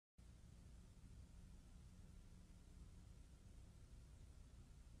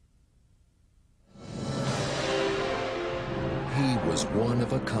one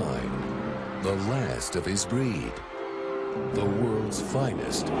of a kind, the last of his breed, the world's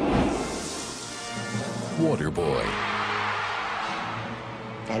finest. Waterboy.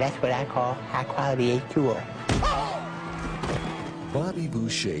 Now that's what I call high-quality H2O. Bobby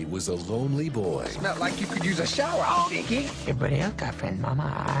Boucher was a lonely boy. Smelled like you could use a shower, Dinky. Everybody else got friends,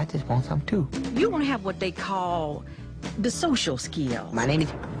 Mama. I just want some too. You don't have what they call the social skills. My name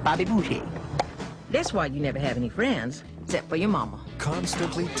is Bobby Boucher. That's why you never have any friends, except for your mama.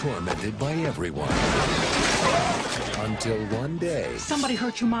 Constantly tormented by everyone. Until one day... Somebody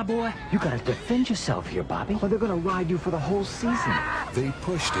hurt you, my boy? You gotta defend yourself here, Bobby, or they're gonna ride you for the whole season. They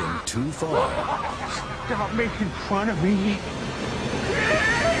pushed him too far. Stop making fun of me.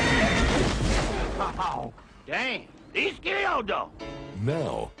 Oh, dang. He's killed, though.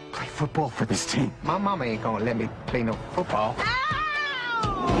 Now... Play football for this team. My mama ain't gonna let me play no football.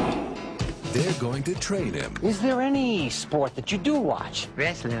 they're going to trade him. Is there any sport that you do watch?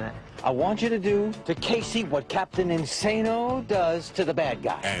 Wrestling. I want you to do to Casey what Captain Insano does to the bad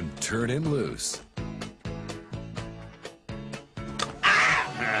guy. And turn him loose.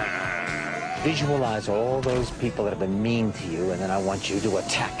 Visualize all those people that have been mean to you, and then I want you to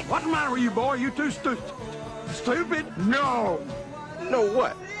attack. What's the matter with you, boy? You too stupid? No. No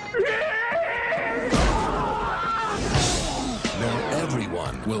what? Now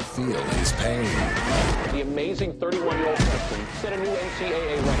everyone will feel his pain. The amazing 31-year-old freshman set a new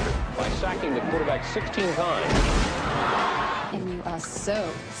NCAA record by sacking the quarterback 16 times. And you are so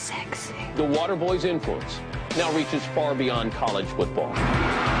sexy. The Waterboy's influence now reaches far beyond college football.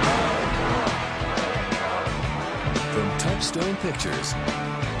 From Touchstone Pictures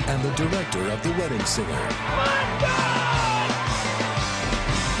and the director of The Wedding Singer.